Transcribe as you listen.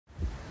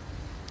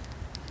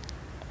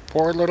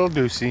Poor little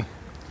Deucey.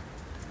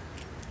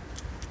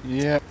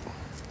 Yep.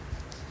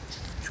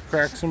 She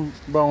cracked some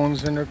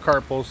bones in her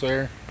carpals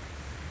there.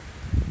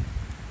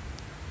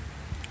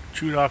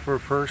 Chewed off her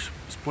first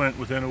splint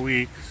within a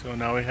week, so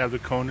now we have the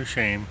cone of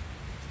shame.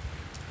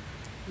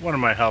 One of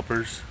my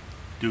helpers,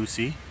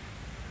 Deucey.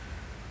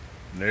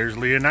 And there's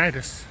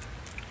Leonidas.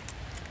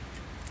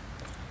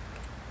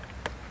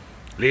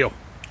 Leo.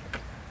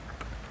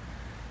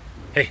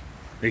 Hey,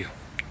 Leo.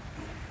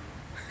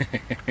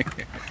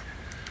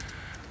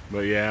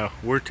 But yeah,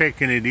 we're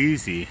taking it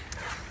easy,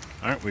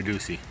 aren't we,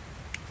 Deucey?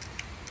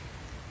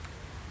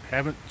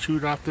 Haven't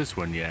chewed off this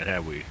one yet,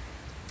 have we?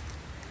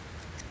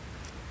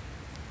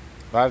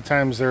 A lot of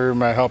times they're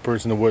my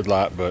helpers in the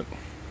woodlot, but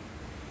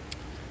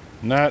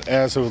not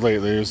as of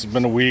lately. It's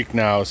been a week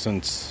now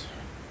since,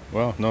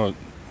 well, no,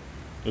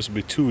 this will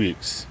be 2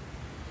 weeks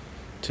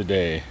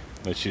today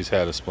that she's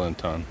had a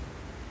splint on.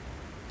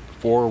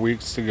 4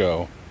 weeks to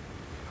go.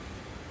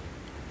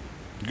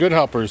 Good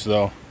helpers,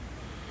 though.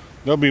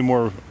 There'll be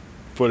more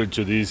footage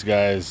of these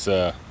guys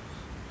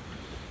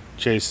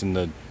chasing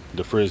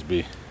the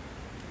frisbee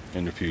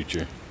in the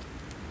future.